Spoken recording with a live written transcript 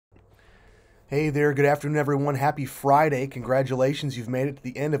Hey there, good afternoon, everyone. Happy Friday. Congratulations, you've made it to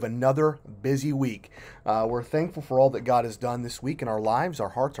the end of another busy week. We're thankful for all that God has done this week in our lives, our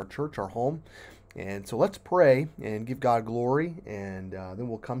hearts, our church, our home. And so let's pray and give God glory, and then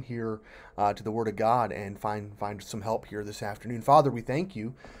we'll come here to the Word of God and find some help here this afternoon. Father, we thank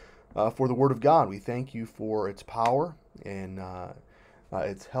you for the Word of God. We thank you for its power and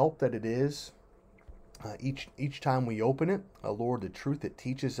its help that it is. Each time we open it, Lord, the truth it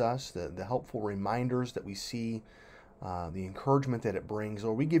teaches us, the helpful reminders that we see, the encouragement that it brings.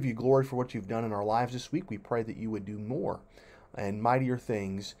 Lord, we give you glory for what you've done in our lives this week. We pray that you would do more and mightier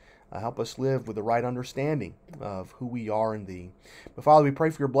things. Help us live with the right understanding of who we are in thee. But Father, we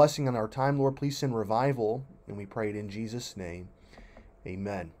pray for your blessing on our time. Lord, please send revival, and we pray it in Jesus' name.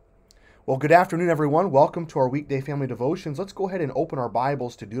 Amen. Well, good afternoon, everyone. Welcome to our weekday family devotions. Let's go ahead and open our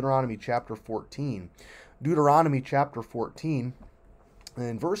Bibles to Deuteronomy chapter 14. Deuteronomy chapter 14,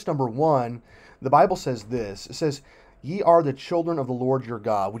 and verse number 1, the Bible says this. It says, "Ye are the children of the Lord your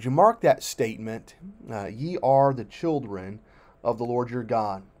God." Would you mark that statement? Ye are the children of the Lord your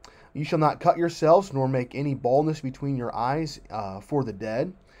God. "Ye shall not cut yourselves, nor make any baldness between your eyes for the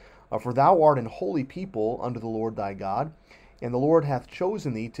dead. For thou art an holy people unto the Lord thy God. And the Lord hath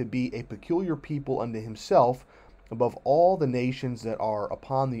chosen thee to be a peculiar people unto himself above all the nations that are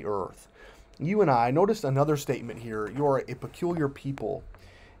upon the earth." You and I noticed another statement here. You are a peculiar people.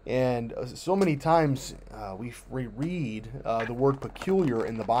 And so many times we reread the word peculiar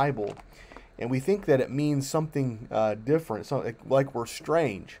in the Bible, and we think that it means something different, something like we're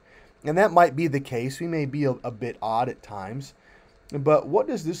strange. And that might be the case. We may be a bit odd at times. But what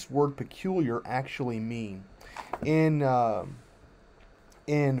does this word peculiar actually mean? In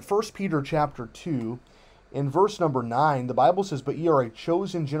 1 Peter chapter 2, in verse number 9, the Bible says, "But ye are a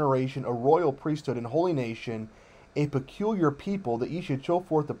chosen generation, a royal priesthood, and holy nation, a peculiar people, that ye should show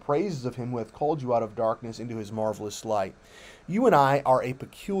forth the praises of him who hath called you out of darkness into his marvelous light." You and I are a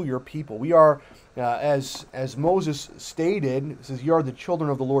peculiar people. We are, as Moses stated, it says, "Ye are the children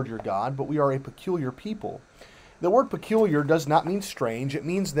of the Lord your God," but we are a peculiar people. The word peculiar does not mean strange. It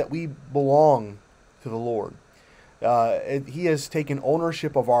means that we belong to the Lord. He has taken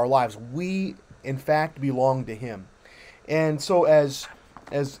ownership of our lives. We, in fact, belong to him. And so as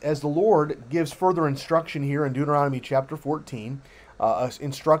the Lord gives further instruction here in Deuteronomy chapter 14,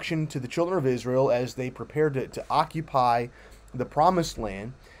 instruction to the children of Israel as they prepare to occupy the promised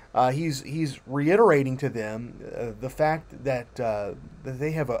land, he's reiterating to them the fact that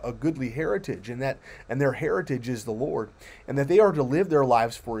they have a goodly heritage, and their heritage is the Lord, and that they are to live their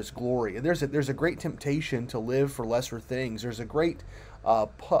lives for his glory. And there's a great temptation to live for lesser things. There's a great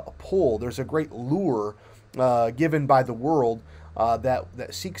pull. There's a great lure given by the world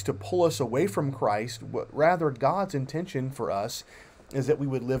that seeks to pull us away from Christ. Rather, God's intention for us is that we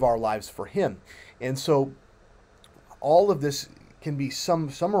would live our lives for him. And so all of this can be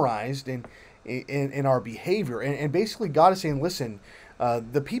summarized in our behavior. And basically God is saying, listen,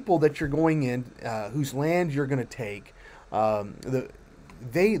 the people that you're going in, whose land you're going to take,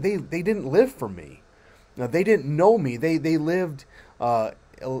 they didn't live for me. They didn't know me. They lived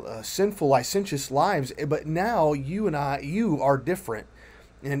sinful, licentious lives. But now you are different.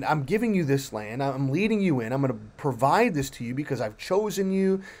 And I'm giving you this land. I'm leading you in. I'm going to provide this to you because I've chosen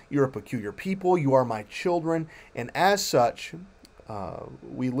you. You're a peculiar people. You are my children. And as such,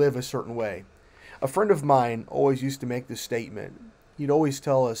 we live a certain way. A friend of mine always used to make this statement. He'd always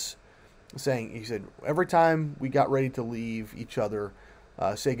tell us, he said, every time we got ready to leave each other,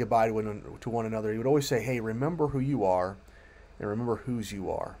 say goodbye to one another, he would always say, "Hey, remember who you are and remember whose you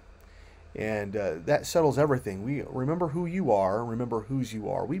are." And that settles everything. We remember who you are, remember whose you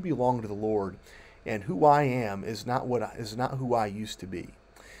are. We belong to the Lord, and who I am is not who I used to be.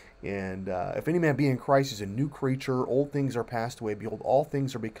 And if any man be in Christ, is a new creature. Old things are passed away. Behold, all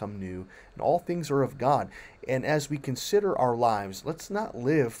things are become new, and all things are of God. And as we consider our lives, let's not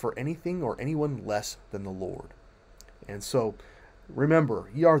live for anything or anyone less than the Lord. And so, remember,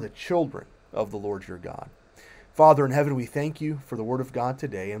 ye are the children of the Lord your God. Father in heaven, we thank you for the word of God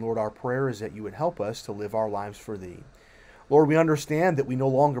today. And Lord, our prayer is that you would help us to live our lives for thee. Lord, we understand that we no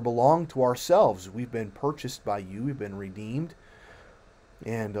longer belong to ourselves. We've been purchased by you. We've been redeemed.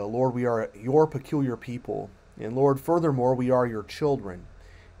 And Lord, we are your peculiar people. And Lord, furthermore, we are your children.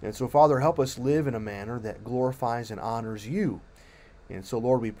 And so, Father, help us live in a manner that glorifies and honors you. And so,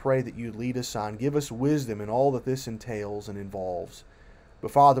 Lord, we pray that you'd lead us on. Give us wisdom in all that this entails and involves.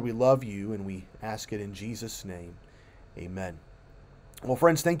 But, Father, we love you, and we ask it in Jesus' name. Amen. Well,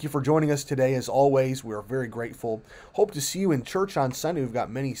 friends, thank you for joining us today. As always, we are very grateful. Hope to see you in church on Sunday. We've got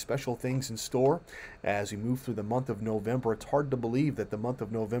many special things in store as we move through the month of November. It's hard to believe that the month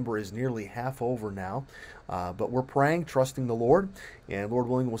of November is nearly half over now, but we're praying, trusting the Lord, and Lord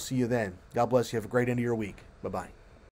willing, we'll see you then. God bless you. Have a great end of your week. Bye-bye.